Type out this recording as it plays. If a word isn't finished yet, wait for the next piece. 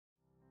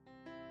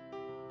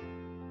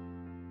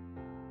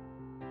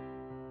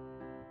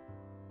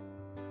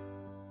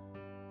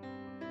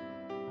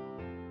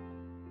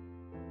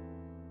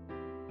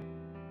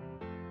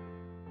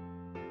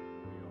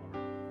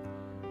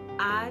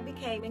I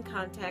became in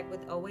contact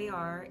with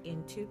OAR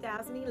in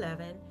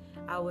 2011.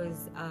 I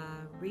was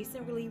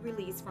recently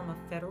released from a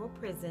federal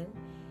prison,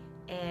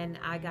 and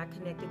I got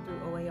connected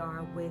through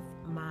OAR with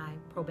my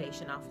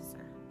probation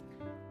officer.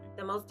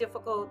 The most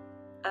difficult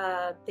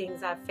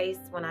things I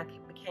faced when I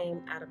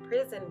became out of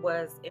prison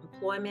was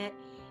employment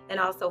and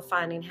also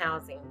finding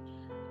housing.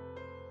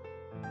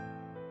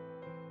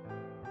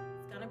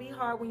 It's gonna be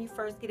hard when you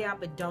first get out,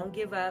 but don't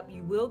give up.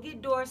 You will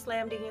get doors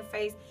slammed in your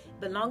face,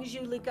 but as long as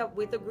you link up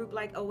with a group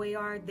like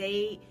OAR,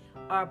 they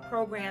are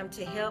programmed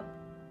to help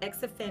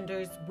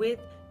ex-offenders with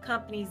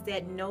companies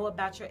that know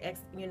about your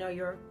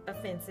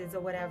offenses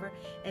or whatever,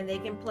 and they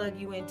can plug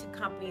you into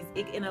companies.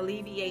 It can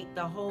alleviate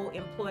the whole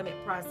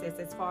employment process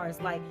as far as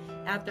like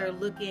after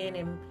looking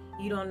and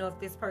you don't know if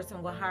this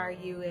person will hire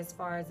you, as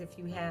far as if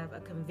you have a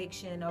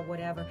conviction or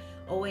whatever.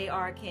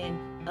 OAR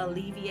can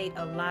alleviate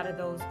a lot of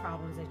those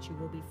problems that you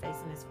will be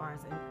facing as far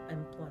as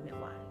employment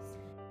wise.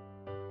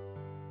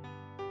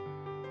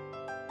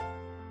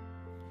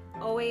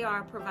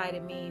 OAR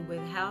provided me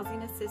with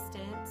housing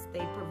assistance.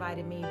 They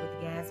provided me with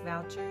gas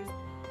vouchers.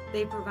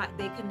 They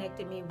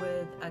connected me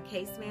with a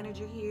case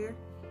manager here,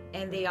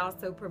 and they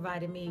also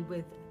provided me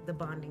with the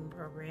bonding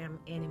program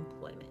and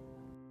employment.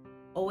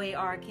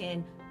 OAR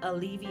can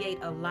alleviate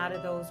a lot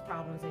of those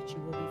problems that you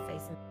will be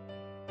facing.